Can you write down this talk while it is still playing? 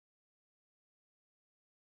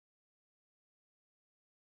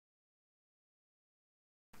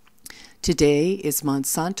Today is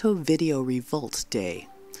Monsanto Video Revolt Day.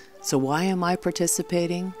 So why am I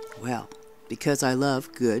participating? Well, because I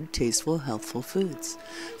love good, tasteful, healthful foods.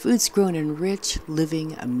 Foods grown in rich,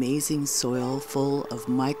 living, amazing soil full of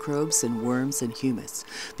microbes and worms and humus.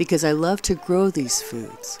 Because I love to grow these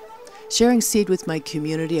foods. Sharing seed with my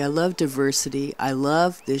community, I love diversity. I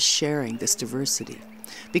love this sharing, this diversity.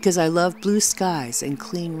 Because I love blue skies and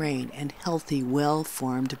clean rain and healthy,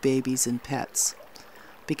 well-formed babies and pets.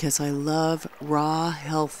 Because I love raw,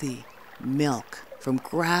 healthy milk from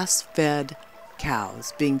grass-fed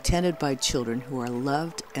cows being tended by children who are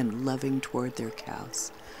loved and loving toward their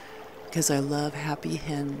cows. Because I love happy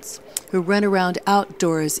hens who run around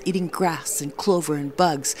outdoors eating grass and clover and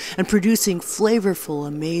bugs and producing flavorful,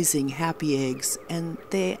 amazing, happy eggs, and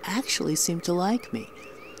they actually seem to like me.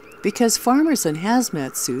 Because farmers in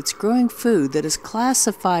hazmat suits growing food that is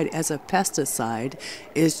classified as a pesticide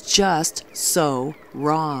is just so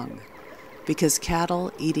wrong. Because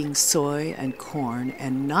cattle eating soy and corn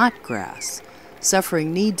and not grass,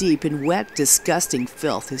 suffering knee-deep in wet, disgusting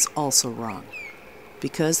filth is also wrong.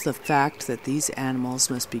 Because the fact that these animals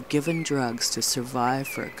must be given drugs to survive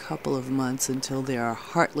for a couple of months until they are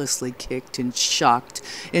heartlessly kicked and shocked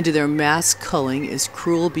into their mass culling is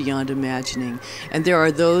cruel beyond imagining, and there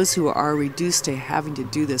are those who are reduced to having to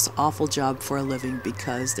do this awful job for a living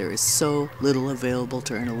because there is so little available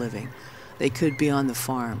to earn a living. They could be on the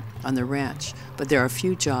farm, on the ranch, but there are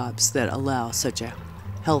few jobs that allow such a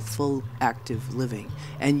healthful, active living.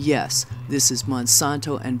 And yes, this is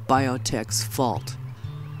Monsanto and biotech's fault.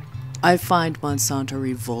 I find Monsanto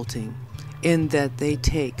revolting in that they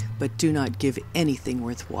take but do not give anything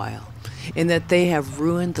worthwhile, in that they have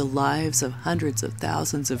ruined the lives of hundreds of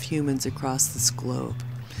thousands of humans across this globe,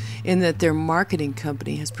 in that their marketing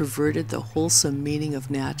company has perverted the wholesome meaning of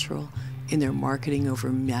natural in their marketing over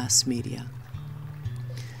mass media.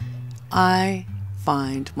 I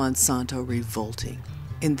find Monsanto revolting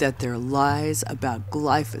in that their lies about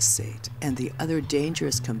glyphosate and the other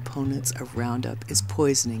dangerous components of Roundup is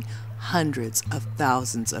poisoning hundreds of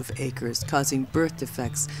thousands of acres, causing birth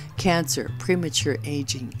defects, cancer, premature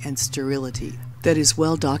aging, and sterility that is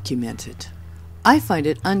well documented. I find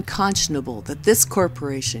it unconscionable that this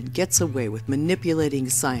corporation gets away with manipulating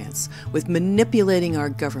science, with manipulating our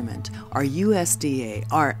government, our USDA,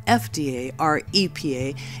 our FDA, our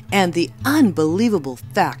EPA, and the unbelievable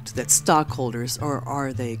fact that stockholders, or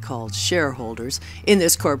are they called shareholders, in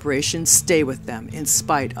this corporation stay with them in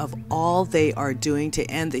spite of all they are doing to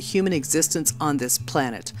end the human existence on this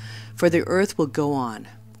planet. For the earth will go on.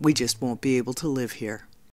 We just won't be able to live here.